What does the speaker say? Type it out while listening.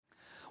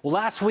Well,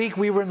 last week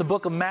we were in the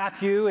book of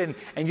Matthew, and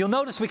you'll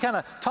notice we kind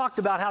of talked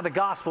about how the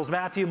Gospels,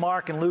 Matthew,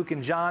 Mark, and Luke,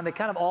 and John, they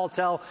kind of all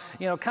tell,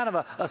 kind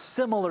of a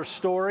similar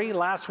story.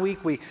 Last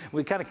week we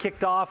kind of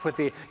kicked off with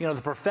the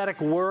prophetic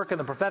work and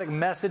the prophetic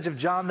message of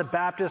John the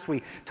Baptist.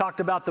 We talked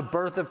about the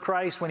birth of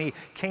Christ when he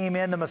came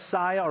in, the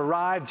Messiah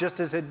arrived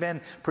just as had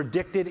been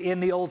predicted in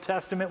the Old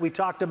Testament. We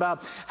talked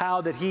about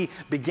how that he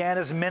began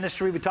his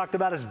ministry. We talked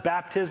about his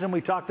baptism.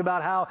 We talked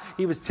about how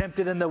he was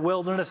tempted in the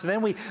wilderness.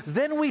 And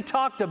then we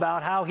talked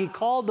about how he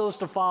called those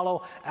to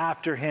follow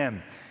after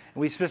him.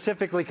 We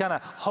specifically kind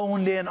of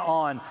honed in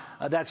on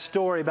that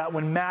story about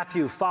when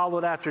Matthew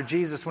followed after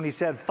Jesus when he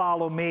said,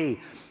 "Follow me,"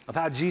 of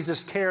how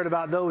Jesus cared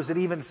about those that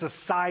even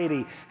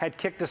society had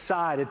kicked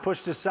aside, had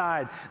pushed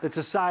aside, that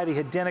society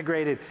had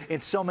denigrated in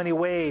so many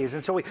ways.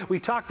 And so we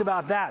talked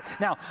about that.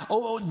 Now,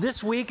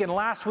 this week and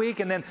last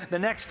week and then the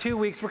next 2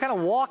 weeks, we're kind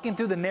of walking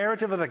through the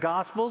narrative of the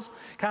Gospels,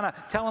 kind of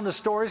telling the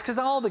stories, because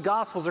all the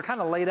Gospels are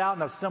kind of laid out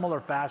in a similar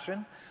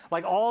fashion.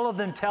 Like all of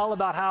them tell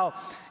about how,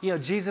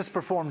 Jesus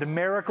performed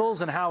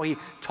miracles and how he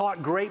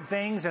taught great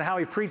things and how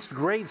he preached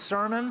great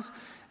sermons.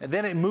 And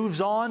then it moves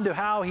on to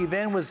how he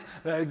then was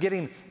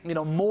getting,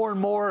 more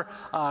and more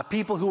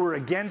people who were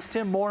against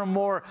him, more and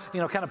more,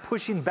 kind of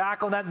pushing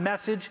back on that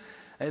message.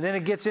 And then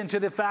it gets into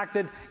the fact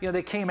that,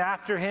 they came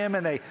after him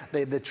and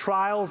the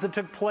trials that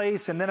took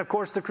place. And then, of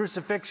course, the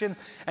crucifixion.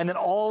 And then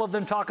all of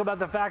them talk about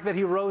the fact that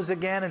he rose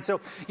again. And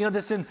so,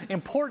 this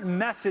important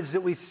message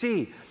that we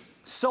see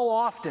so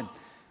often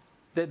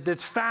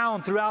that's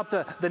found throughout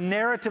the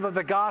narrative of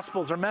the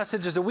Gospels are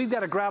messages that we've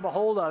got to grab a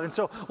hold of. And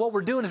so what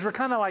we're doing is we're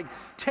kind of like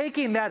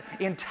taking that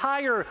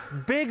entire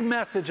big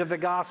message of the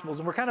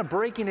Gospels and we're kind of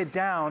breaking it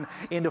down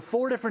into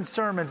 4 different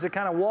sermons that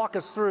kind of walk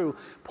us through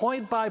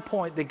point by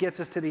point that gets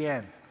us to the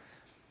end.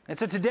 And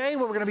so today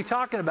what we're going to be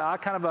talking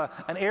about, kind of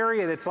an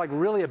area that's like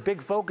really a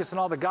big focus in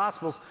all the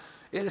Gospels,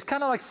 is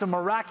kind of like some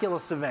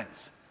miraculous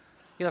events.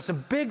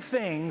 Some big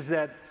things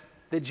that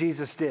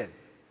Jesus did.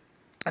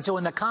 And so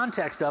in the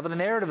context of it, the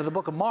narrative of the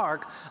book of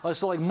Mark,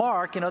 so like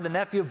Mark, the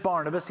nephew of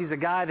Barnabas, he's a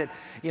guy that,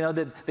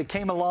 that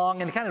came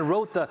along and kind of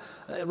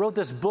wrote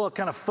this book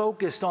kind of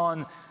focused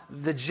on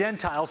the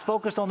Gentiles,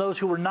 focused on those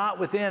who were not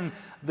within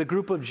the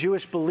group of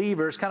Jewish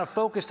believers, kind of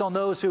focused on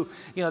those who,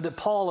 that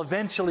Paul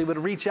eventually would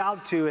reach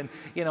out to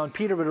and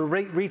Peter would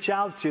reach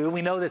out to.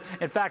 We know that,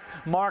 in fact,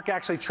 Mark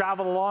actually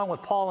traveled along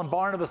with Paul and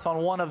Barnabas on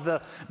one of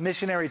the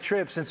missionary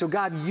trips. And so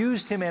God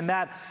used him in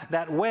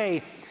that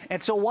way.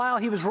 And so while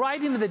he was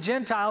writing to the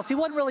Gentiles, he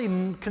wasn't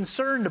really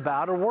concerned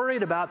about or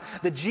worried about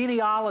the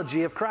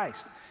genealogy of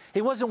Christ.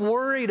 He wasn't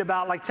worried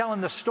about like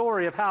telling the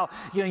story of how,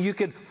 you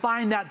could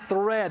find that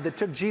thread that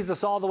took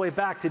Jesus all the way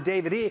back to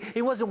David.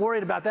 He wasn't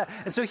worried about that.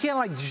 And so he kind of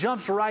like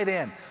jumps right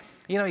in.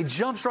 He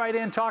jumps right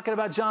in talking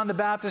about John the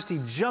Baptist. He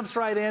jumps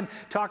right in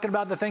talking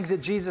about the things that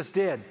Jesus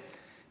did.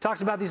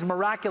 Talks about these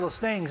miraculous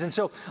things. And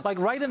so like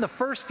right in the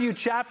first few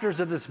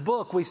chapters of this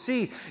book, we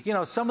see,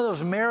 some of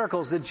those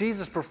miracles that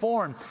Jesus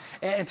performed.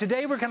 And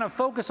today we're going to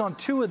focus on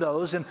 2 of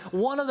those. And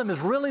one of them is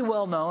really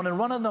well known and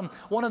one of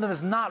them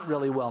is not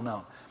really well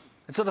known.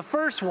 And so the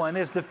first one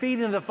is the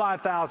feeding of the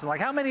 5,000. Like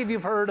how many of you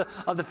have heard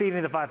of the feeding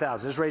of the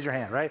 5,000? Just raise your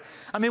hand, right?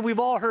 I mean, we've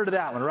all heard of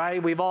that one,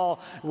 right?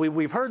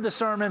 We've heard the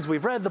sermons,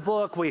 we've read the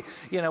book, we've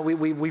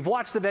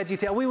watched the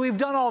VeggieTale, we've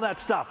done all that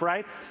stuff,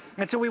 right?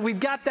 And so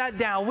we've got that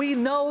down. We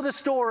know the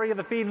story of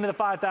the feeding of the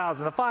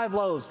 5,000, the 5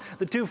 loaves,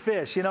 the 2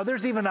 fish.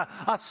 There's even a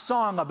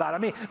song about it. I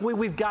mean,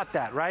 we've got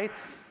that, right?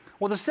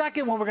 Well, the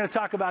second one we're going to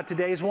talk about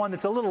today is one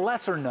that's a little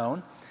lesser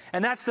known,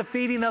 and that's the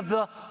feeding of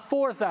the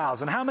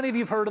 4,000. How many of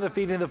you have heard of the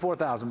feeding of the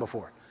 4,000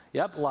 before?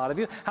 Yep, a lot of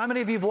you. How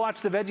many of you have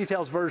watched the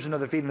VeggieTales version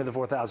of the feeding of the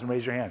 4,000?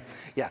 Raise your hand.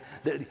 Yeah,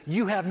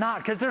 you have not,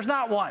 because there's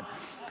not one.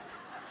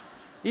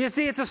 You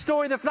see, it's a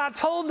story that's not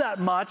told that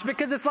much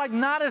because it's like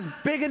not as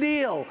big a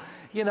deal,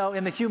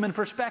 in the human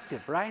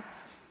perspective, right?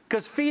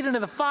 Because feeding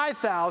of the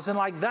 5,000,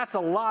 like that's a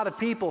lot of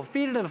people.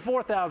 Feeding of the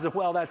 4,000,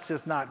 well, that's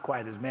just not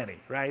quite as many,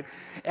 right?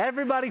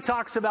 Everybody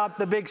talks about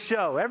the big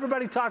show.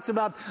 Everybody talks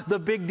about the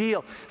big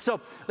deal. So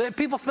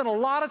people spend a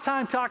lot of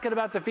time talking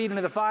about the feeding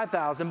of the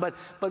 5,000, but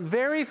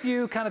very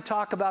few kind of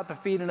talk about the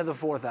feeding of the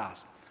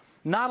 4,000.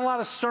 Not a lot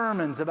of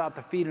sermons about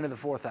the feeding of the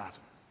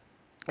 4,000.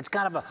 It's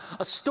kind of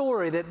a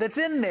story that's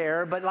in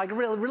there, but like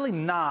really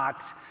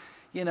not,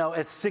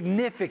 as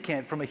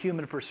significant from a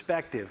human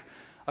perspective,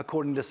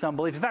 according to some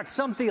beliefs. In fact,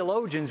 some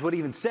theologians would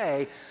even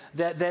say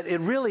that it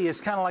really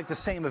is kind of like the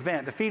same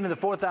event. The feeding of the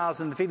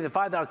 4,000, the feeding of the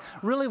 5,000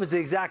 really was the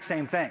exact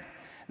same thing.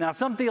 Now,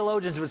 some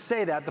theologians would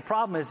say that. The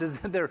problem is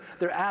that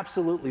they're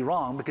absolutely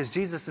wrong because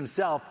Jesus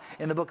himself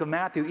in the book of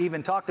Matthew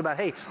even talked about,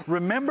 hey,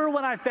 remember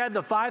when I fed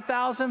the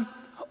 5,000?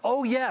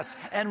 Oh, yes.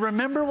 And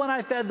remember when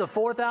I fed the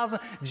 4,000?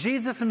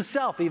 Jesus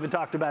himself even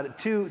talked about it,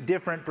 2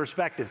 different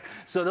perspectives.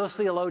 So those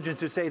theologians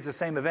who say it's the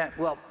same event,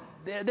 well,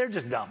 they're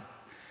just dumb.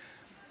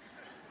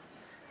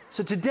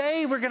 So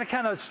today we're going to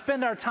kind of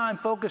spend our time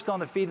focused on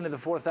the feeding of the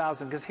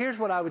 4,000 because here's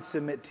what I would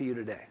submit to you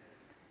today,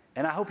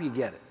 and I hope you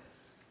get it.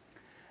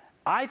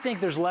 I think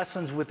there's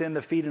lessons within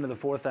the feeding of the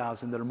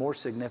 4,000 that are more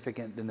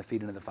significant than the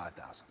feeding of the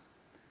 5,000.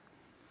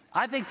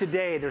 I think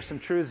today there's some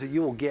truths that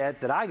you will get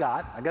that I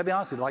got to be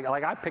honest with you,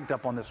 like I picked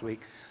up on this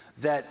week,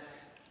 that,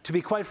 to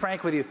be quite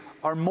frank with you,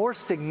 are more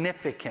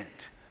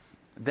significant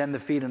than the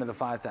feeding of the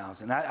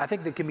 5,000. I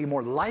think they can be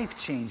more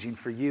life-changing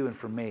for you and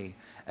for me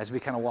as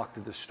we kind of walk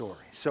through the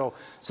story. So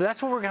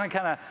that's what we're going to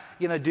kind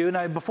of, do.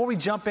 Now, before we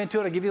jump into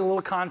it, I'll give you a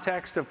little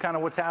context of kind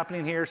of what's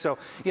happening here. So,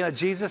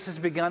 Jesus has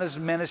begun his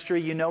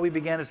ministry. He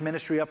began his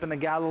ministry up in the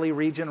Galilee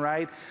region,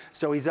 right?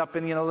 So he's up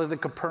in, the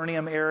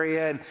Capernaum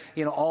area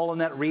and, all in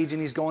that region.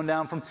 He's going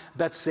down from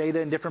Bethsaida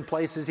and different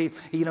places. He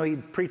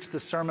preached the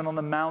Sermon on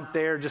the Mount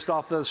there just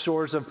off the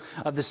shores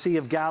of the Sea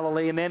of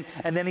Galilee. And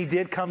then he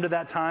did come to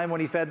that time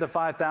when he fed the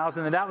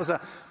 5,000. And that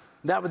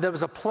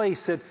was a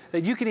place that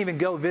you can even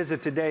go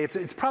visit today.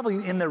 It's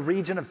probably in the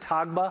region of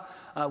Tagba,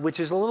 which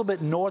is a little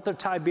bit north of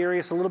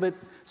Tiberias, a little bit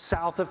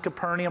south of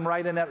Capernaum,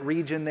 right in that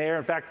region there.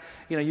 In fact,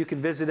 you can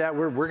visit that.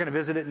 We're going to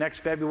visit it next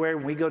February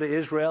when we go to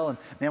Israel. And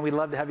man, we'd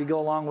love to have you go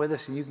along with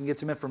us, and you can get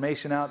some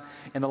information out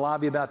in the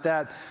lobby about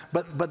that.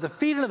 But the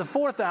feeding of the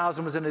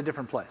 4,000 was in a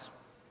different place.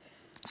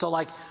 So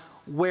like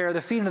where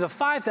the feeding of the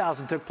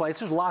 5,000 took place,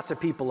 there's lots of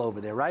people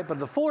over there, right? But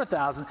the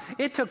 4,000,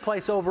 it took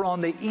place over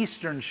on the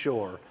eastern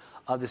shore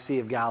of the Sea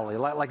of Galilee,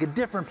 like a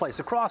different place,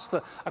 across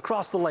the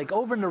lake,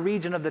 over in the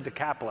region of the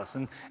Decapolis.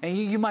 And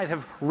you might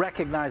have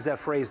recognized that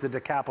phrase, the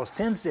Decapolis.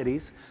 10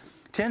 cities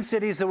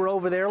that were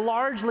over there,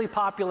 largely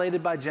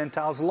populated by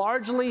Gentiles,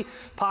 largely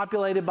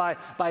populated by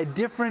a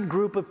different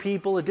group of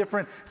people, a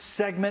different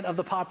segment of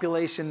the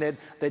population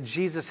that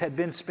Jesus had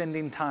been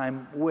spending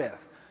time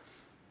with.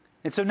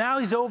 And so now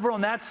he's over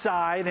on that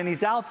side, and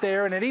he's out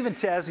there, and it even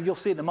says, and you'll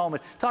see it in a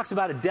moment, talks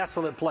about a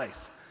desolate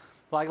place.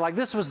 Like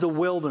this was the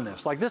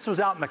wilderness. Like this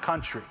was out in the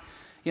country.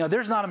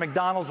 There's not a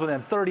McDonald's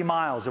within 30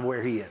 miles of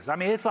where he is. I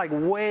mean, it's like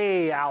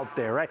way out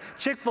there, right?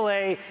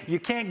 Chick-fil-A, you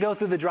can't go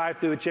through the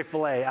drive-thru at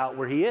Chick-fil-A out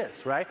where he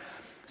is, right?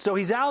 So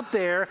he's out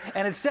there,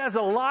 and it says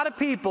a lot of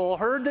people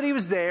heard that he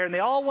was there, and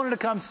they all wanted to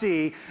come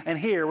see and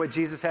hear what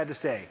Jesus had to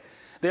say.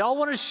 They all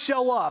wanted to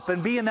show up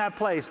and be in that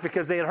place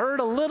because they had heard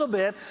a little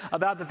bit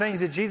about the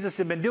things that Jesus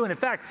had been doing. In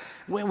fact,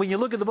 when you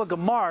look at the book of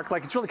Mark,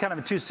 it's really kind of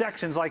in two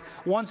sections. Like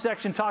one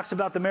section talks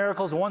about the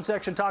miracles, and one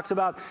section talks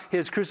about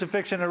his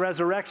crucifixion and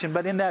resurrection.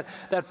 But in that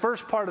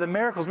first part of the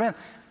miracles, man,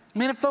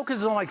 it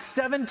focuses on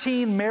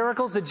 17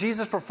 miracles that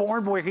Jesus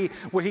performed where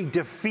he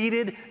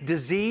defeated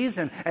disease,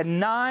 and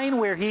 9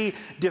 where he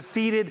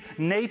defeated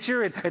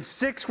nature, and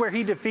 6 where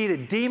he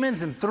defeated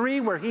demons, and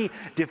 3 where he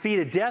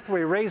defeated death, where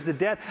he raised the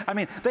dead. I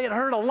mean, they had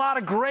heard a lot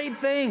of great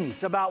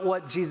things about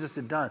what Jesus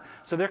had done.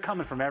 So they're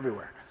coming from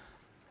everywhere.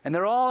 And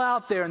they're all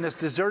out there in this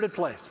deserted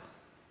place.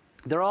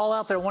 They're all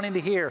out there wanting to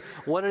hear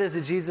what it is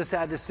that Jesus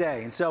had to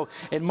say. And so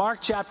in Mark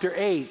chapter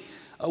 8,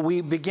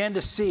 we began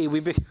to see,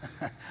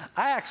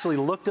 I actually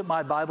looked at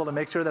my Bible to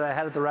make sure that I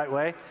had it the right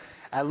way.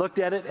 I looked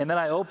at it, and then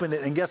I opened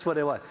it, and guess what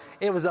it was?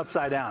 It was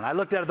upside down. I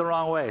looked at it the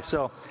wrong way.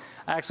 So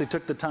I actually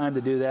took the time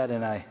to do that,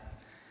 and I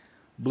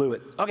blew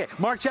it. Okay,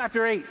 Mark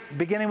chapter 8,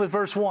 beginning with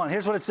verse 1.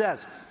 Here's what it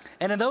says.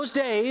 And in those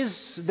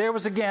days, there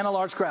was again a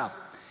large crowd,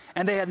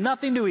 and they had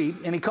nothing to eat.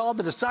 And he called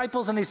the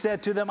disciples, and he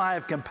said to them, I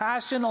have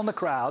compassion on the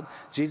crowd,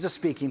 Jesus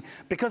speaking,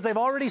 because they've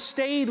already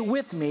stayed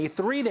with me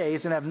 3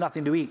 days and have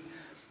nothing to eat.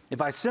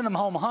 If I send them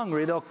home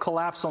hungry, they'll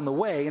collapse on the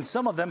way, and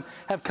some of them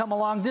have come a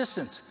long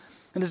distance.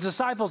 And his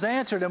disciples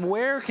answered him,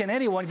 where can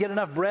anyone get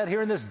enough bread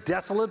here in this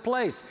desolate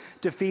place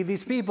to feed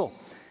these people?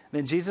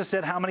 Then Jesus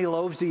said, how many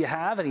loaves do you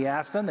have? And he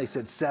asked them. They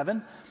said,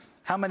 7.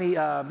 How many,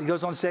 he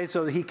goes on to say,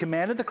 so he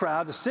commanded the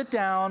crowd to sit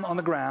down on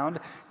the ground.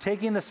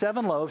 Taking the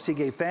 7 loaves, he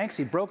gave thanks.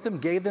 He broke them,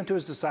 gave them to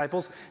his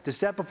disciples to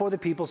set before the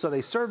people. So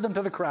they served them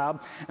to the crowd.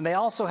 And they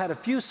also had a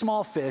few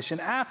small fish.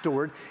 And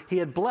afterward, he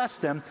had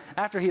blessed them.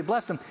 After he had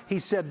blessed them, he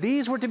said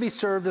these were to be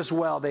served as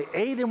well. They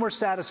ate and were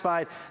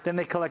satisfied. Then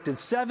they collected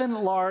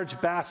 7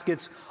 large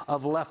baskets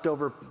of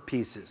leftover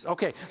pieces.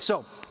 Okay,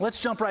 so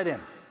let's jump right in.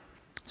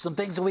 Some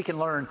things that we can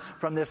learn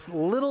from this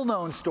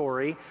little-known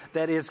story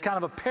that is kind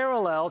of a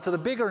parallel to the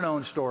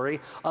bigger-known story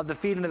of the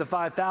feeding of the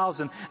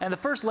 5,000. And the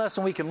first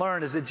lesson we can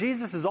learn is that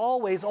Jesus is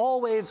always,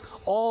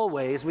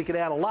 we could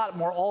add a lot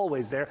more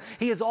always there,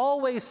 he is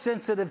always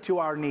sensitive to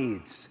our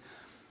needs.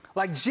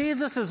 Like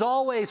Jesus is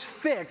always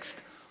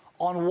fixed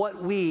on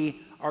what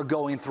we are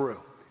going through.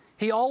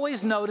 He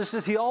always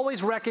notices, he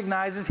always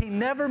recognizes, he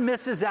never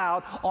misses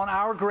out on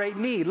our great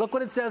need. Look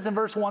what it says in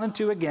verse 1 and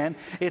 2 again.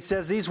 It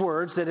says these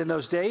words, that in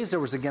those days there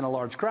was again a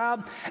large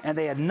crowd, and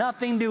they had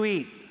nothing to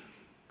eat.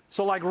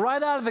 So like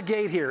right out of the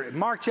gate here, in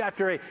Mark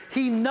chapter 8,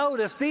 he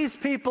noticed these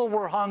people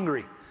were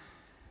hungry.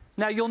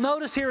 Now you'll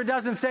notice here it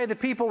doesn't say the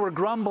people were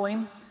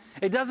grumbling.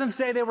 It doesn't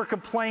say they were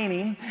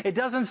complaining. It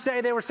doesn't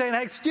say they were saying,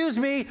 hey, excuse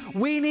me,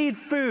 we need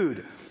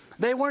food.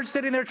 They weren't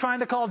sitting there trying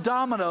to call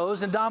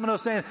Domino's and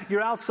Domino's saying,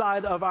 you're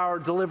outside of our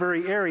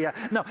delivery area.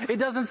 No, it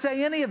doesn't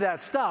say any of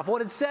that stuff.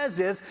 What it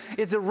says is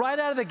that right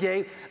out of the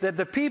gate that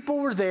the people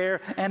were there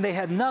and they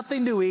had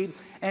nothing to eat,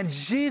 and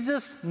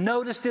Jesus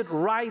noticed it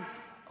right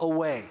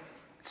away.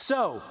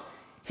 So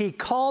he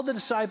called the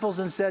disciples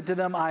and said to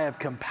them, I have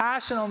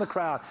compassion on the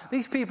crowd.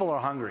 These people are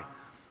hungry.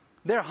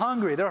 They're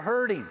hungry. They're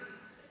hurting.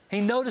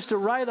 He noticed it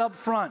right up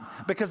front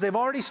because they've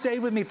already stayed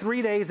with me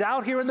 3 days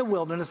out here in the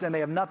wilderness and they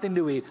have nothing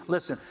to eat.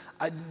 Listen,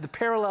 the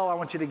parallel I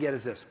want you to get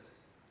is this.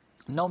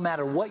 No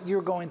matter what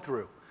you're going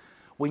through,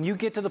 when you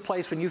get to the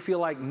place when you feel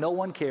like no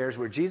one cares,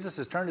 where Jesus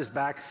has turned his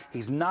back,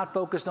 he's not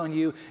focused on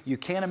you, you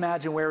can't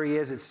imagine where he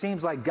is, it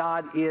seems like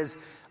God is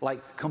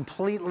like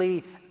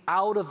completely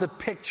out of the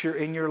picture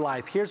in your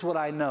life. Here's what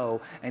I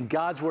know, and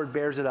God's word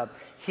bears it up.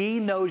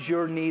 He knows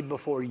your need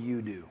before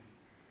you do.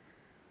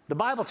 The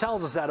Bible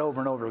tells us that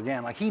over and over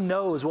again. Like he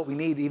knows what we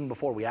need even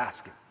before we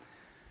ask him.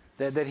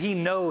 That he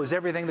knows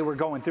everything that we're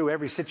going through,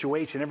 every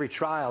situation, every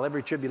trial,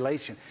 every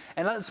tribulation.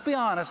 And let's be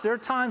honest, there are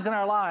times in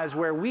our lives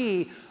where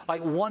we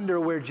like wonder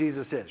where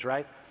Jesus is,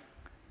 right?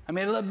 I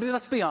mean,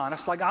 let's be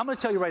honest. Like I'm going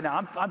to tell you right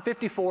now, I'm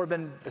 54,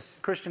 been a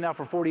Christian now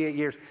for 48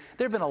 years.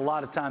 There have been a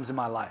lot of times in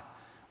my life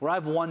where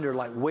I've wondered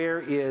like, where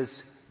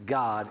is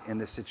God in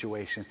this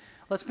situation?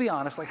 Let's be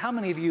honest. Like how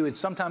many of you at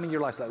some time in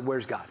your life, like,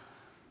 where's God?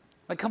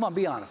 Like, come on,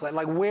 be honest.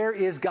 Like, where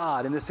is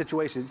God in this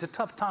situation? It's a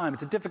tough time.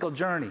 It's a difficult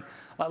journey.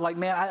 Like,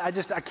 man,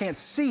 I can't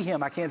see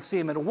him. I can't see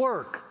him at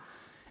work.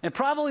 And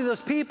probably those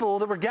people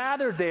that were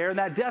gathered there in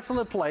that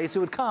desolate place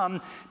who had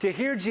come to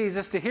hear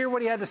Jesus, to hear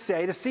what he had to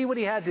say, to see what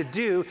he had to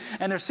do,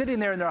 and they're sitting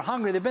there and they're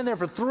hungry. They've been there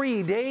for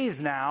 3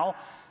 days now.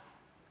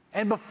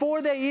 And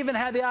before they even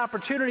had the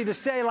opportunity to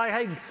say, like,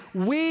 hey,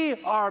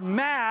 we are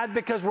mad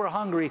because we're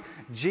hungry,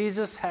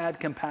 Jesus had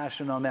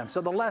compassion on them.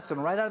 So the lesson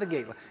right out of the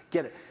gate,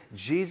 get it.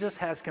 Jesus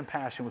has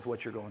compassion with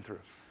what you're going through.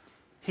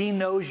 He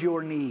knows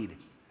your need.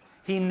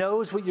 He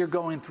knows what you're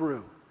going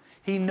through.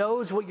 He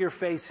knows what you're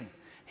facing.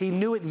 He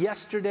knew it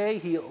yesterday.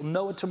 He'll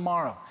know it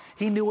tomorrow.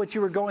 He knew what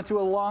you were going through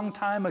a long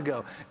time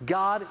ago.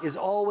 God is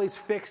always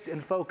fixed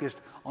and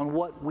focused on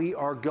what we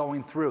are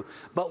going through.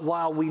 But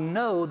while we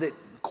know that,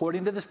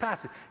 according to this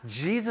passage,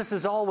 Jesus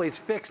is always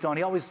fixed on,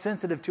 he's always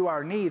sensitive to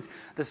our needs.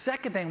 The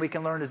second thing we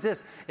can learn is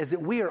this, is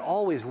that we are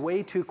always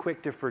way too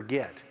quick to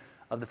forget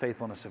of the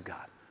faithfulness of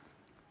God.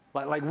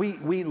 Like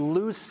we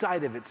lose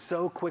sight of it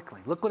so quickly.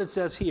 Look what it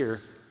says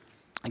here.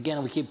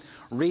 Again, we keep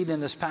reading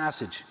this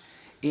passage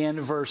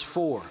in verse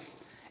 4.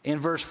 In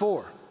verse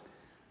 4,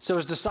 so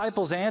his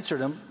disciples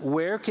answered him,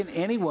 where can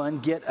anyone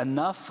get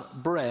enough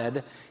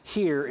bread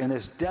here in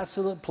this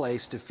desolate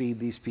place to feed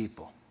these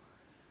people?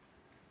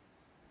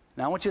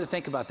 Now, I want you to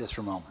think about this for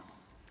a moment.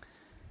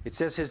 It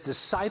says his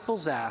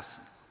disciples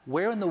asked,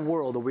 where in the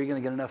world are we going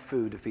to get enough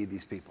food to feed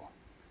these people?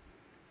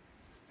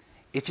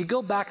 If you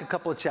go back a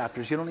couple of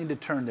chapters, you don't need to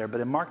turn there, but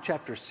in Mark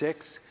chapter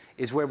 6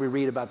 is where we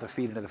read about the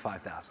feeding of the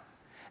 5,000.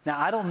 Now,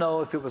 I don't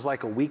know if it was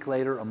like a week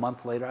later, a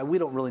month later. We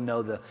don't really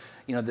know the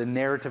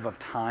narrative of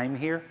time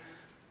here.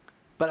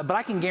 But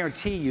I can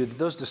guarantee you that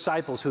those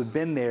disciples who had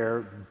been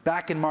there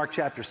back in Mark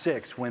chapter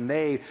 6, when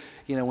they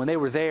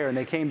were there and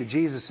they came to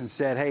Jesus and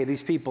said, hey,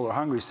 these people are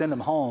hungry, send them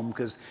home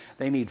because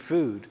they need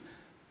food.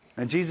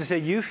 And Jesus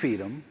said, you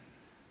feed them.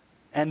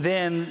 And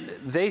then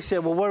they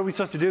said, well, what are we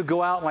supposed to do?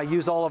 Go out and like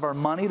use all of our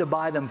money to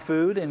buy them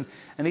food? And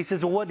he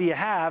says, well, what do you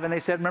have? And they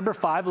said, remember,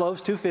 5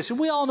 loaves, 2 fish. And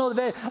we all know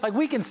like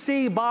we can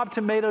see Bob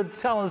Tomato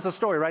telling us the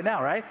story right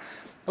now, right?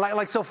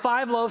 So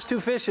 5 loaves, 2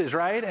 fishes,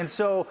 right? And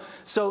so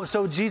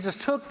Jesus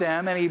took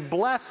them and he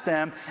blessed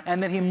them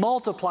and then he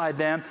multiplied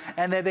them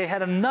and then they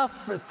had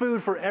enough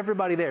food for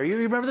everybody there. You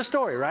remember the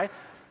story, right?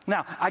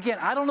 Now, again,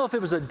 I don't know if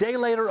it was a day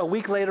later, a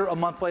week later, a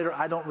month later.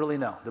 I don't really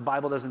know. The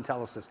Bible doesn't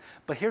tell us this.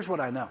 But here's what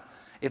I know.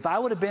 If I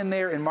would have been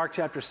there in Mark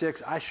chapter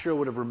 6, I sure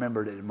would have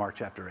remembered it in Mark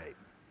chapter 8.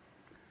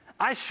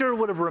 I sure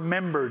would have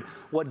remembered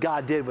what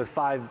God did with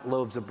 5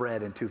 loaves of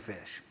bread and 2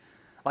 fish.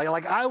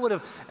 Like I would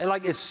have,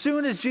 like as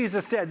soon as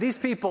Jesus said, these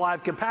people, I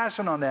have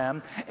compassion on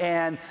them,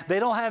 and they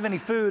don't have any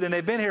food, and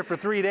they've been here for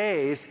 3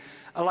 days,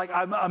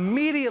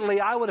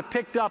 immediately I would have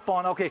picked up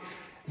on, okay,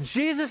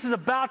 Jesus is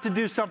about to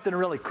do something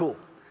really cool.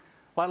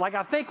 Like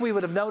I think we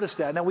would have noticed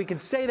that. Now we can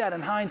say that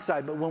in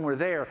hindsight, but when we're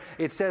there,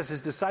 it says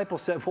his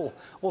disciples said, well,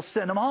 we'll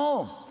send them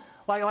home.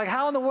 Like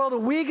how in the world are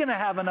we going to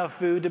have enough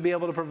food to be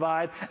able to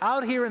provide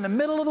out here in the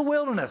middle of the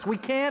wilderness? We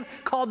can't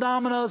call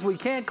Domino's. We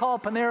can't call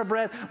Panera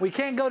Bread. We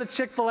can't go to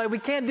Chick-fil-A. We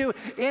can't do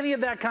any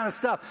of that kind of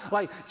stuff.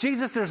 Like,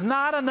 Jesus, there's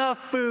not enough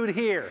food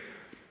here.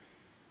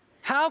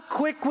 How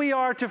quick we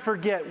are to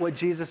forget what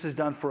Jesus has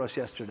done for us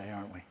yesterday,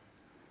 aren't we?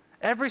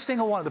 Every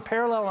single one of the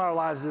parallel in our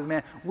lives is,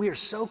 man, we are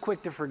so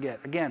quick to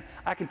forget. Again,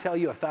 I can tell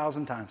you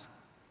 1,000 times.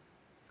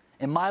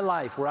 In my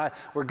life,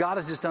 where God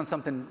has just done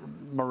something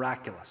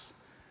miraculous.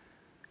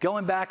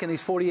 Going back in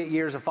these 48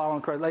 years of following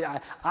Christ,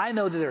 I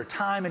know that there are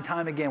time and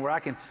time again where I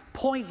can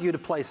point you to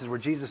places where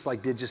Jesus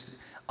did just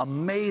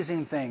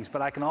amazing things,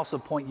 but I can also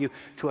point you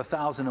to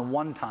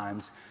 1,001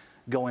 times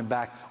going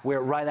back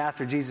where right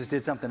after Jesus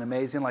did something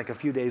amazing, like a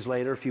few days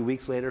later, a few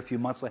weeks later, a few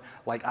months later,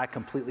 like I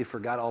completely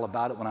forgot all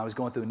about it when I was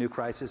going through a new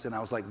crisis, and I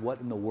was like, what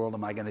in the world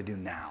am I going to do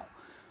now?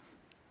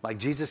 Like,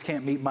 Jesus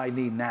can't meet my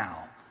need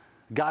now.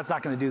 God's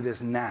not going to do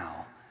this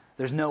now.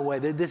 There's no way.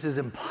 This is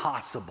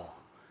impossible.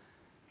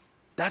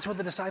 That's what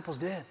the disciples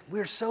did. We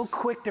are so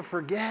quick to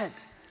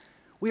forget.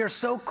 We are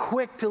so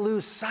quick to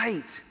lose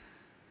sight.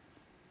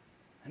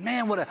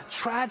 Man, what a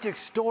tragic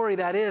story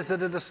that is, that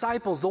the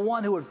disciples, the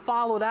one who had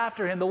followed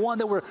after him, the one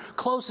that were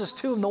closest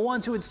to him, the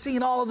ones who had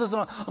seen all of those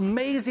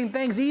amazing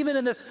things, even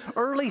in this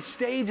early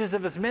stages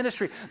of his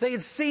ministry, they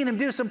had seen him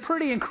do some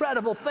pretty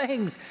incredible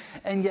things,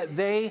 and yet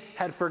they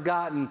had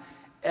forgotten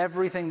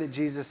everything that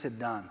Jesus had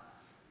done.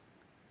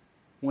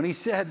 When he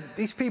said,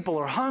 these people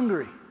are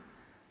hungry,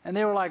 and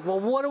they were like, well,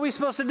 what are we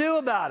supposed to do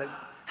about it?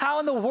 How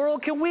in the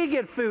world can we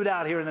get food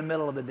out here in the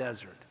middle of the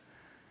desert?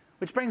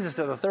 Which brings us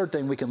to the third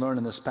thing we can learn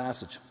in this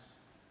passage.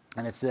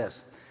 And it's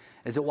this,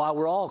 is that while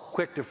we're all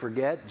quick to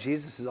forget,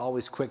 Jesus is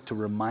always quick to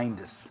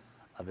remind us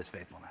of his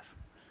faithfulness.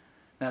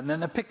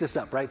 Now pick this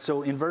up, right?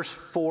 So in verse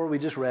 4, we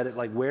just read it,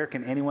 like, where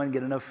can anyone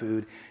get enough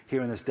food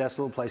here in this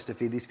desolate place to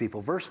feed these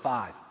people? Verse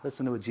 5,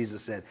 listen to what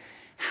Jesus said.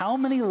 How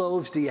many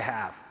loaves do you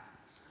have?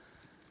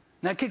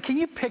 Now, can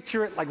you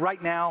picture it, like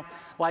right now,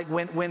 like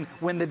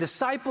when the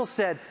disciples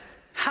said,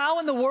 how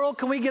in the world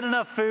can we get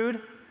enough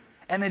food?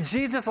 And then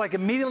Jesus like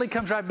immediately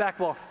comes right back,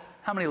 well,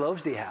 how many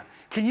loaves do you have?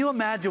 Can you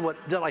imagine what,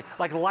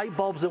 like light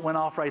bulbs that went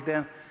off right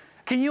then?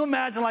 Can you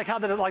imagine like how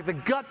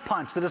the gut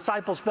punch the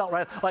disciples felt,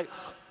 right? Like,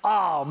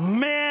 oh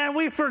man,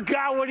 we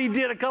forgot what he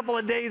did a couple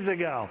of days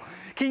ago.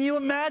 Can you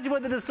imagine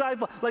what the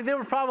disciples, like they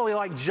were probably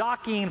like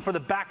jockeying for the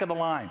back of the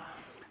line.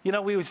 You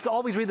know, we used to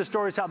always read the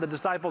stories how the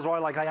disciples were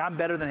like, hey, I'm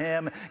better than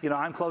him. You know,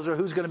 I'm closer.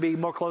 Who's going to be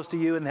more close to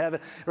you in heaven?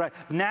 Right.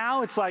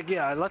 Now it's like,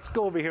 yeah, let's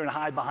go over here and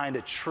hide behind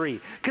a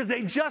tree. Because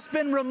they've just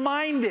been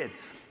reminded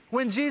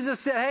when Jesus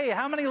said, hey,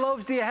 how many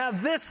loaves do you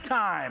have this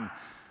time?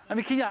 I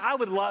mean, I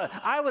would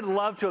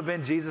love to have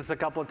been Jesus a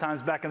couple of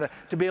times back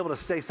to be able to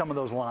say some of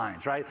those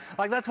lines, right?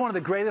 Like that's one of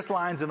the greatest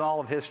lines in all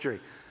of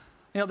history.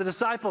 You know, the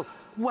disciples,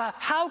 well,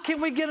 how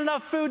can we get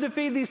enough food to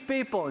feed these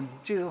people? And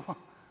Jesus,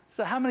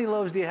 so how many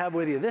loaves do you have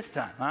with you this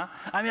time, huh?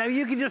 I mean,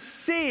 you can just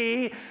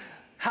see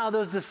how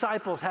those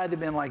disciples had to have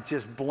been like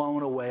just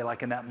blown away,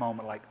 like in that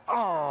moment, like,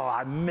 oh,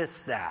 I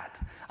missed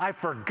that. I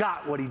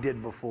forgot what he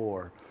did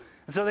before.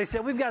 And so they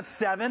said, we've got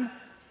 7.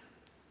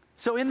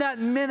 So in that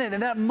minute,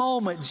 in that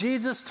moment,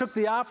 Jesus took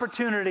the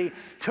opportunity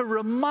to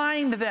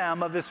remind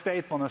them of his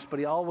faithfulness, but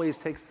he always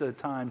takes the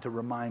time to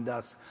remind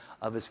us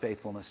of his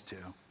faithfulness too.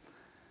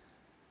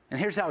 And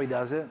here's how he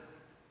does it.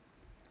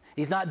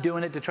 He's not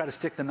doing it to try to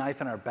stick the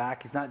knife in our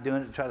back. He's not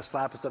doing it to try to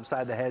slap us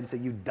upside the head and say,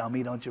 you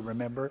dummy, don't you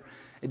remember?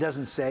 It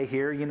doesn't say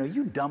here, you know,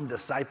 you dumb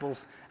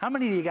disciples. How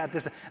many do you got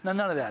this? No,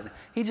 none of that.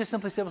 He just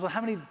simply said, well,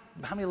 how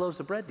many loaves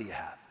of bread do you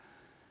have?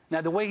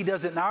 Now, the way he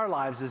does it in our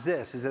lives is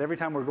this, is that every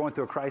time we're going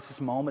through a crisis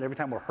moment, every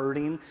time we're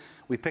hurting,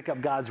 we pick up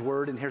God's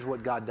word, and here's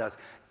what God does.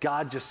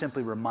 God just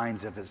simply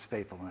reminds of his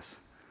faithfulness.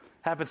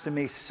 Happens to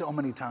me so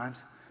many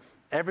times.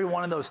 Every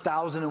one of those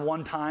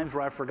 1,001 times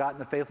where I've forgotten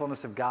the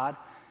faithfulness of God,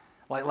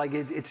 like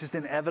it's just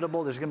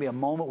inevitable. There's going to be a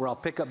moment where I'll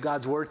pick up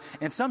God's word.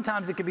 And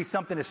sometimes it can be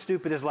something as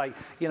stupid as like,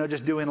 you know,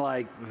 just doing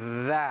like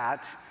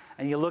that.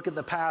 And you look at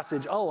the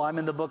passage, oh, I'm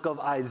in the book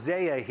of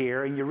Isaiah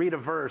here. And you read a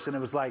verse and it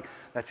was like,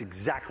 that's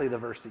exactly the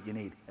verse that you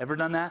need. Ever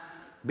done that?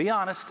 Be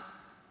honest.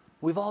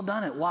 We've all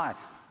done it. Why?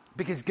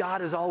 Because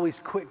God is always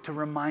quick to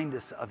remind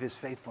us of his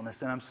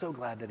faithfulness. And I'm so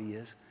glad that he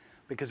is,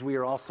 because we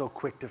are also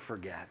quick to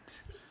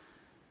forget.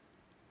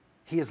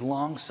 He is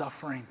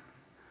long-suffering.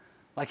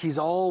 Like he's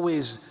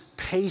always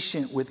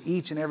patient with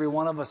each and every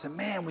one of us. And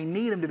man, we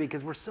need him to be,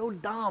 because we're so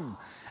dumb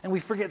and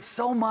we forget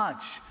so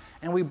much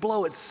and we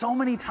blow it so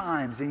many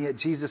times. And yet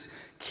Jesus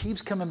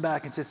keeps coming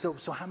back and says,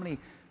 so how many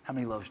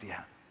loaves do you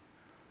have?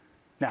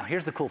 Now,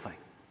 here's the cool thing.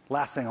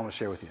 Last thing I want to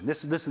share with you. And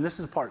this is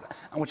the part.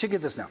 I want you to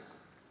get this now.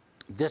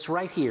 This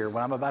right here,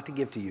 what I'm about to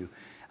give to you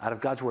out of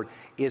God's word,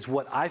 is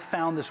what I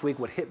found this week,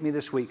 what hit me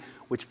this week,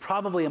 which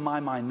probably in my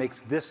mind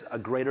makes this a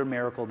greater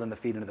miracle than the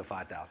feeding of the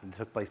 5,000. It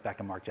took place back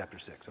in Mark chapter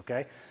 6,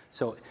 okay?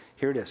 So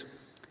here it is.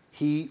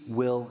 He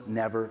will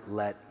never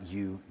let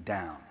you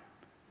down.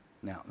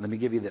 Now, let me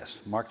give you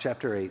this. Mark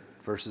chapter 8,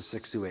 verses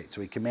 6 to 8.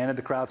 So he commanded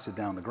the crowd to sit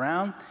down on the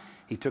ground.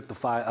 He took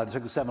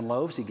the 7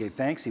 loaves, he gave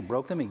thanks, he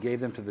broke them, he gave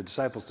them to the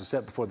disciples to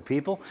set before the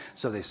people.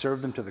 So they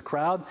served them to the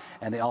crowd,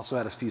 and they also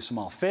had a few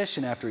small fish.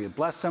 And after he had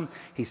blessed them,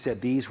 he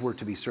said these were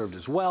to be served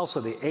as well. So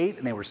they ate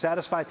and they were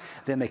satisfied.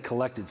 Then they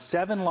collected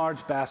 7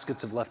 large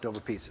baskets of leftover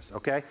pieces,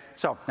 okay?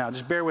 So now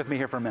just bear with me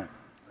here for a minute.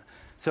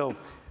 So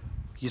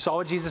you saw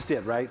what Jesus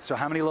did, right? So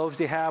how many loaves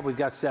do you have? We've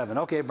got 7.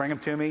 Okay, bring them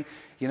to me.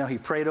 You know, he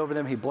prayed over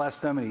them, he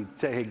blessed them, and he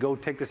said, hey, go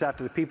take this out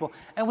to the people.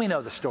 And we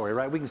know the story,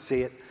 right? We can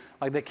see it.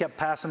 Like they kept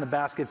passing the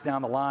baskets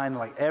down the line,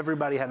 like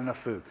everybody had enough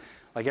food.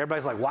 Like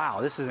everybody's like, wow,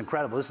 this is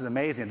incredible, this is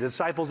amazing. The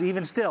disciples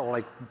even still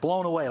like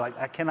blown away, like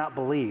I cannot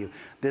believe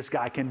this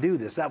guy can do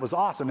this. That was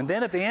awesome. And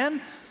then at the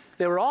end,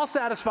 they were all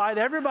satisfied,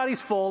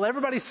 everybody's full,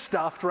 everybody's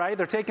stuffed, right?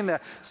 They're taking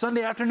the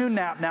Sunday afternoon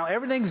nap now,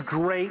 everything's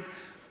great.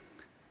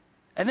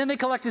 And then they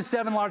collected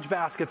 7 large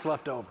baskets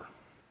left over.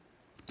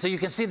 So you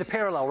can see the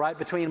parallel, right,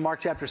 between Mark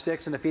chapter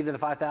 6 and the feeding of the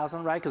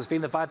 5,000, right? Because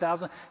feeding the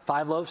 5,000,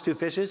 5 loaves, 2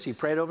 fishes. He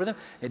prayed over them.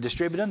 He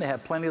distributed them. They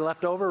had plenty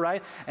left over,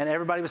 right? And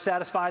everybody was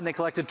satisfied, and they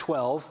collected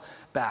 12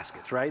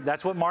 baskets, right?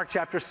 That's what Mark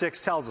chapter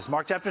 6 tells us.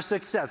 Mark chapter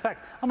 6 says, in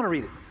fact, I'm going to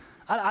read it.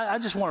 I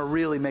just want to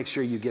really make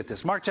sure you get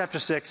this. Mark chapter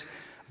 6,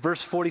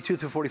 verse 42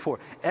 through 44.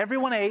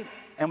 Everyone ate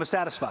and was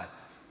satisfied.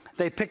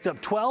 They picked up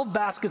 12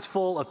 baskets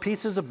full of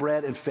pieces of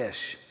bread and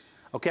fish.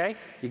 Okay,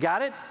 you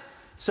got it?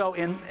 So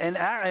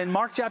in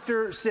Mark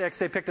chapter 6,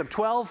 they picked up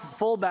 12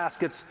 full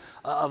baskets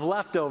of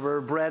leftover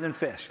bread and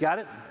fish. Got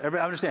it?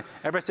 Everybody understand?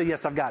 Everybody say,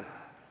 yes, I've got it.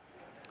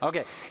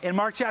 Okay, in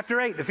Mark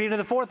chapter 8, the feeding of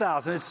the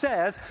 4,000, it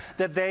says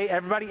that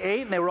everybody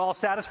ate and they were all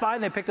satisfied,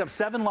 and they picked up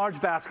 7 large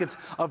baskets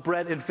of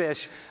bread and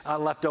fish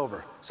left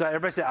over. So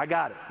everybody say, I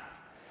got it.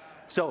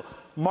 So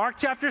Mark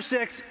chapter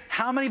 6,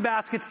 how many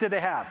baskets did they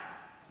have?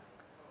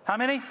 How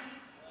many?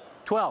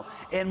 12.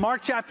 In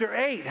Mark chapter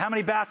 8, how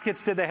many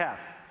baskets did they have?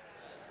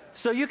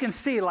 So you can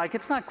see, like,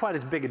 it's not quite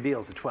as big a deal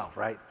as the 12,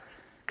 right?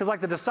 Because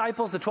like the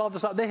disciples, the 12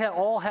 disciples, they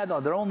all had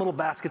their own little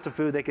baskets of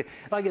food.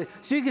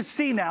 So you can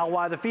see now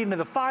why the feeding of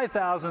the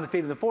 5,000, the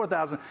feeding of the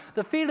 4,000,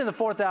 the feeding of the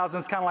 4,000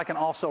 is kind of like an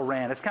also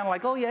ran. It's kind of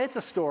like, oh yeah, it's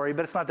a story,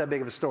 but it's not that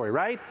big of a story,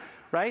 right?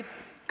 Right?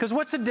 Because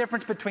what's the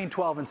difference between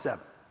 12 and 7?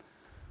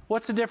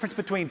 What's the difference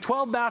between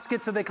 12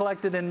 baskets that they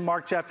collected in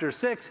Mark chapter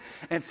 6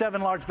 and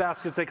 7 large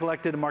baskets they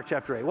collected in Mark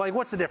chapter 8? Well,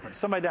 what's the difference?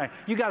 Somebody dying.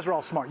 You guys are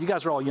all smart. You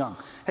guys are all young.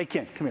 Hey,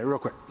 Ken, come here real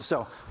quick.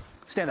 So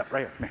stand up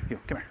right here.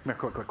 Come here,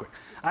 quick.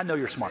 I know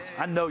you're smart.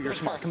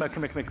 Come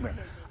here.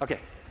 Okay.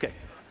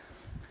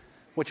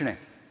 What's your name?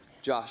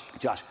 Josh.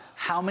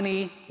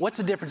 What's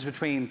the difference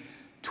between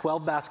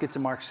 12 baskets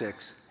in Mark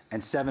 6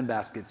 and 7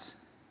 baskets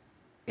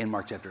in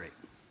Mark chapter 8?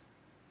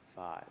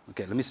 5.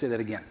 Okay, let me say that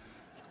again,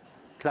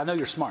 because I know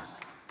you're smart.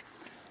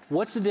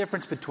 What's the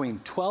difference between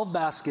 12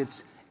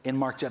 baskets in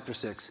Mark chapter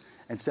 6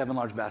 and 7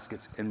 large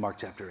baskets in Mark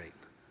chapter 8?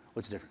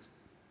 What's the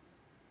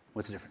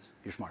difference?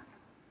 You're smart.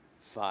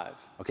 5.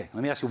 Okay,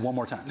 let me ask you one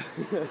more time.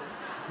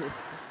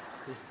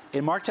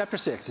 In Mark chapter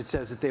 6, it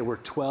says that there were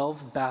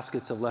 12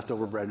 baskets of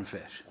leftover bread and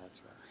fish.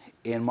 That's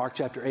right. In Mark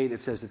chapter 8, it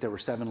says that there were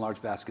 7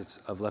 large baskets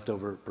of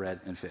leftover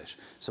bread and fish.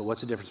 So what's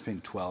the difference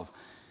between 12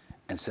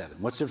 and 7?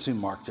 What's the difference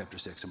between Mark chapter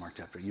 6 and Mark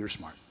chapter 8? You're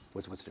smart.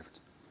 What's the difference?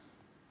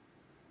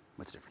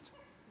 What's the difference?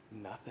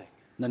 Nothing.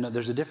 No,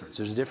 there's a difference.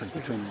 There's a difference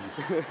between...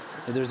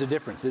 There's a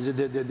difference.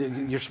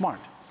 You're smart.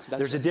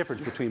 There's a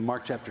difference between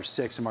Mark chapter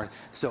 6 and Mark...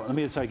 So let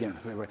me say again.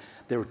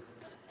 There were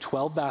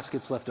 12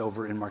 baskets left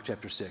over in Mark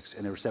chapter 6,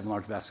 and there were 7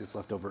 large baskets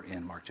left over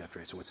in Mark chapter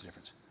 8. So what's the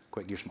difference?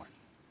 Quick, you're smart.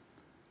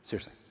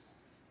 Seriously.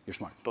 You're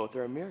smart. Both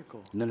are a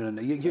miracle. No.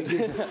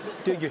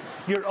 Dude,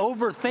 you're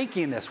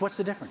overthinking this. What's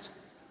the difference?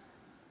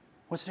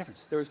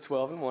 There was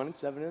 12 in one and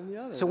 7 in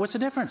the other. So what's the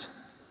difference?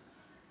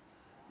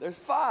 There's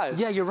 5.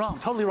 Yeah, you're wrong.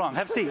 Totally wrong.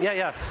 Have a seat.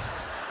 Yeah.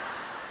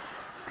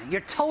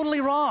 You're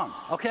totally wrong,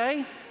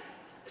 okay?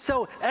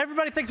 So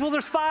everybody thinks, well,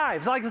 there's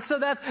 5. So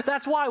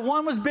that's why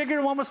one was bigger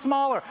and one was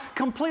smaller.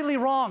 Completely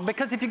wrong.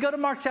 Because if you go to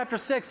Mark chapter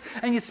 6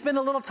 and you spend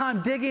a little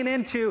time digging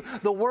into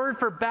the word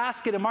for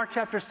basket in Mark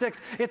chapter 6,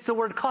 it's the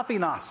word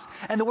kophinos.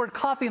 And the word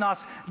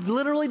kophinos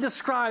literally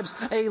describes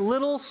a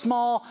little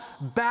small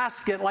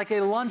basket, like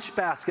a lunch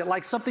basket,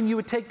 like something you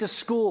would take to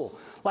school.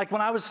 Like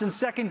when I was in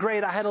 2nd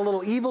grade, I had a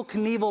little Evel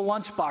Knievel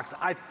lunchbox.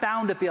 I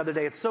found it the other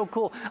day. It's so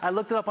cool. I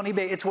looked it up on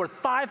eBay. It's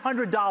worth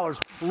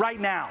 $500 right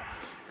now.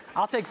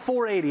 I'll take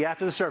 $480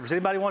 after the service.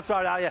 Anybody wants to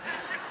start out? Yeah.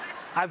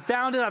 I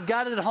found it. I've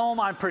got it at home.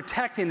 I'm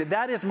protecting it.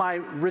 That is my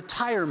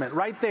retirement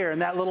right there in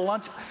that little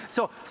lunch.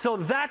 So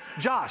that's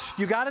Josh.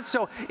 You got it?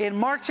 So in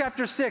Mark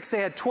chapter 6, they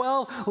had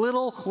 12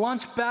 little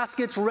lunch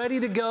baskets ready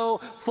to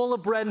go, full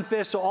of bread and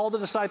fish. So all the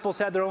disciples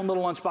had their own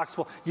little lunch box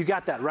full. You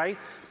got that, right?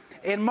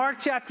 In Mark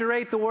chapter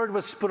 8, the word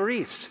was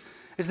spiris.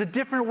 It's a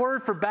different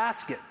word for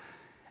basket.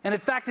 And in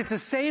fact, it's the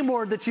same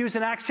word that's used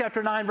in Acts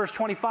chapter 9, verse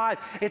 25.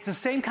 It's the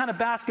same kind of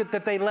basket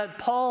that they let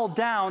Paul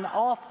down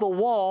off the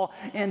wall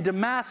in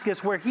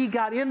Damascus, where he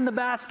got in the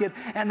basket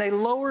and they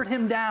lowered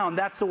him down.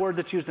 That's the word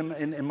that's used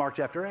in Mark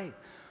chapter 8.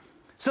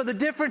 So the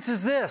difference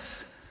is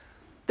this,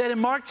 that in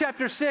Mark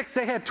chapter 6,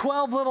 they had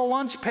 12 little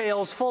lunch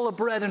pails full of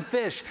bread and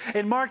fish.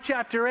 In Mark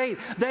chapter 8,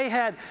 they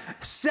had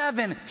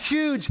 7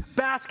 huge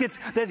baskets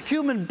that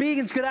human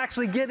beings could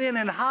actually get in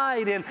and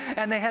hide in,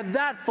 and they had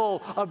that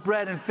full of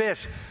bread and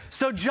fish.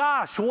 So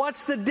Josh,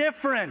 what's the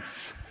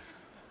difference?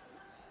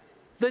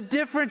 The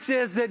difference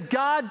is that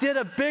God did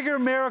a bigger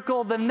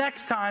miracle the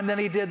next time than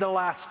he did the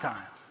last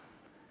time.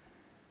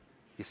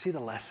 You see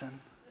the lesson?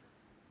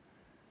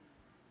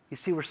 You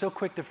see, we're so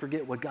quick to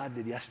forget what God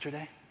did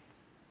yesterday.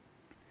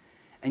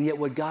 And yet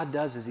what God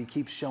does is he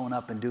keeps showing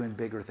up and doing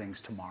bigger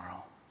things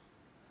tomorrow.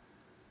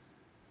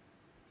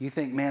 You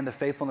think, man, the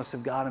faithfulness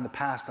of God in the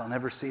past, I'll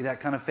never see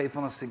that kind of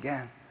faithfulness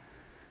again.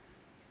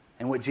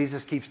 And what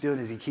Jesus keeps doing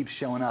is he keeps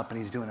showing up and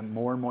he's doing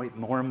more and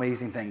more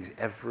amazing things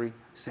every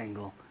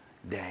single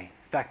day.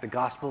 In fact, the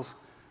Gospels,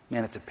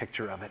 man, it's a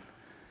picture of it.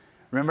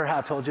 Remember how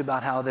I told you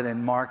about how that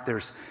in Mark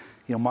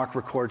Mark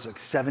records like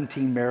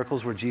 17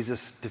 miracles where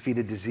Jesus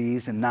defeated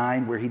disease, and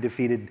 9 where he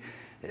defeated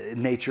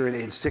nature,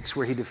 and 6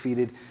 where he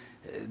defeated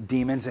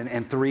demons,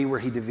 and 3 where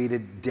he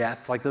defeated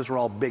death. Like those were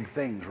all big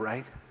things,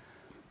 right?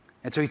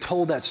 And so he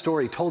told that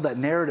story, told that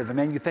narrative. And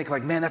man, you think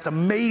like, man, that's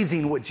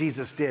amazing what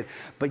Jesus did.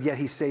 But yet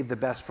he saved the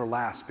best for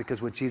last,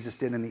 because what Jesus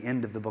did in the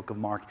end of the book of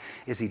Mark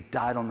is he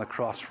died on the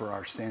cross for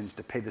our sins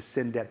to pay the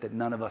sin debt that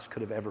none of us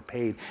could have ever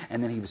paid.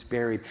 And then he was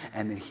buried.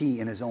 And then he,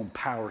 in his own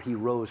power, he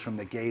rose from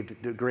the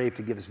grave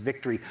to give us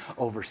victory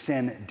over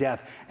sin,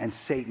 death, and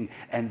Satan.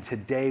 And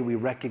today we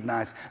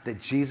recognize that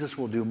Jesus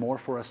will do more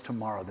for us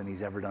tomorrow than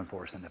he's ever done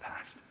for us in the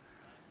past.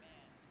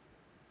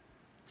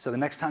 So the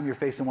next time you're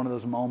facing one of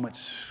those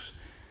moments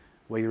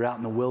where you're out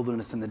in the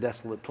wilderness in the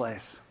desolate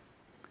place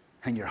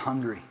and you're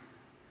hungry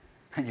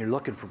and you're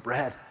looking for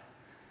bread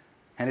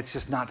and it's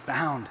just not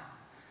found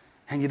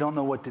and you don't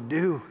know what to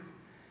do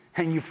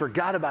and you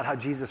forgot about how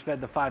Jesus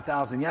fed the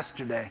 5,000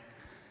 yesterday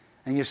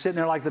and you're sitting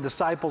there like the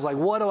disciples, like,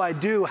 what do I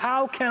do?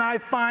 How can I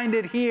find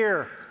it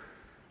here?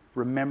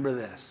 Remember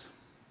this.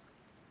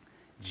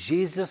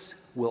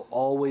 Jesus will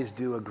always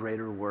do a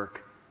greater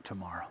work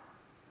tomorrow.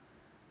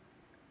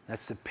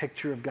 That's the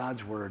picture of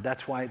God's word.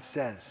 That's why it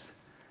says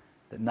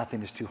that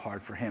nothing is too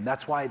hard for him.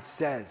 That's why it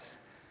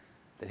says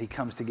that he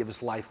comes to give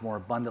us life more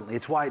abundantly.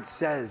 It's why it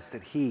says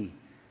that he,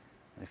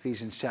 in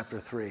Ephesians chapter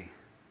 3,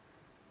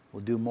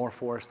 will do more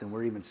for us than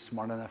we're even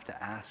smart enough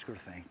to ask or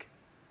think.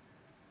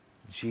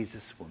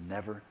 Jesus will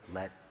never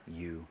let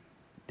you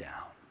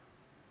down.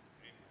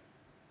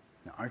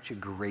 Now, aren't you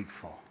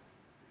grateful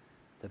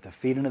that the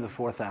feeding of the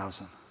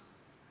 4,000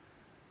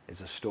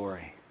 is a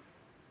story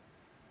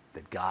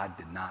that God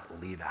did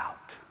not leave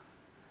out?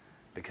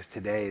 Because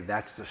today,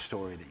 that's the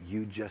story that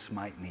you just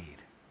might need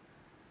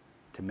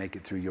to make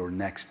it through your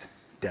next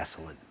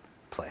desolate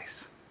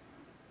place.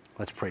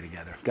 Let's pray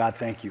together. God,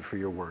 thank you for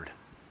your word.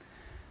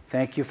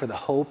 Thank you for the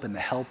hope and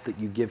the help that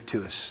you give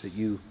to us, that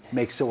you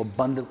make so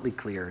abundantly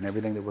clear in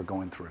everything that we're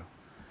going through.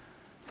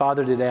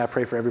 Father, today I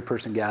pray for every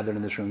person gathered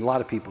in this room. A lot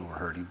of people who are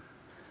hurting.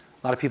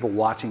 A lot of people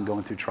watching,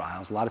 going through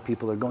trials. A lot of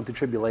people are going through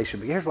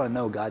tribulation. But here's what I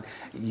know, God.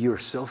 You're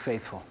so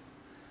faithful.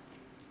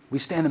 We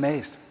stand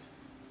amazed.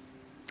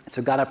 And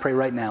so God, I pray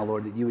right now,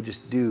 Lord, that you would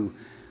just do,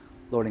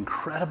 Lord,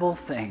 incredible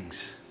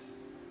things.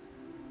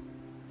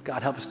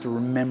 God, help us to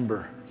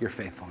remember your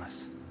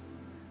faithfulness,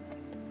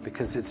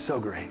 because it's so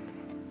great.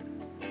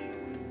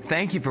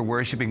 Thank you for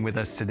worshiping with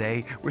us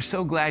today. We're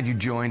so glad you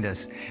joined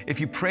us. If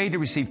you prayed to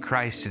receive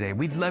Christ today,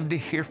 we'd love to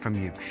hear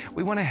from you.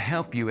 We want to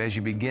help you as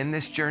you begin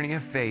this journey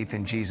of faith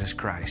in Jesus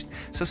Christ.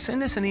 So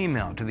send us an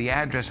email to the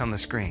address on the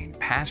screen,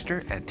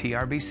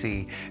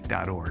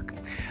 pastor@trbc.org.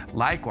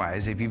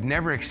 Likewise, if you've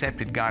never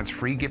accepted God's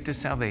free gift of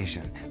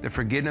salvation, the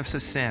forgiveness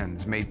of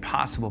sins made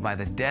possible by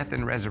the death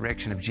and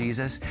resurrection of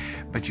Jesus,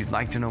 but you'd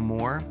like to know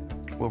more,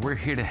 well, we're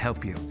here to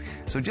help you.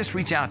 So just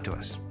reach out to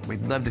us.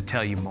 We'd love to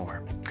tell you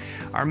more.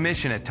 Our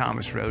mission at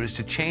Thomas Road is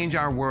to change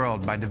our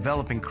world by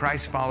developing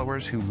Christ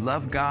followers who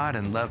love God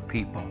and love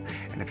people.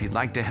 And if you'd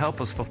like to help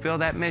us fulfill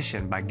that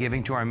mission by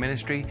giving to our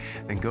ministry,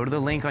 then go to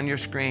the link on your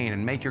screen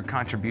and make your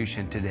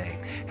contribution today.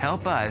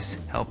 Help us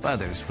help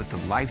others with the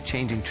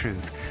life-changing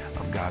truth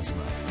of God's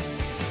love.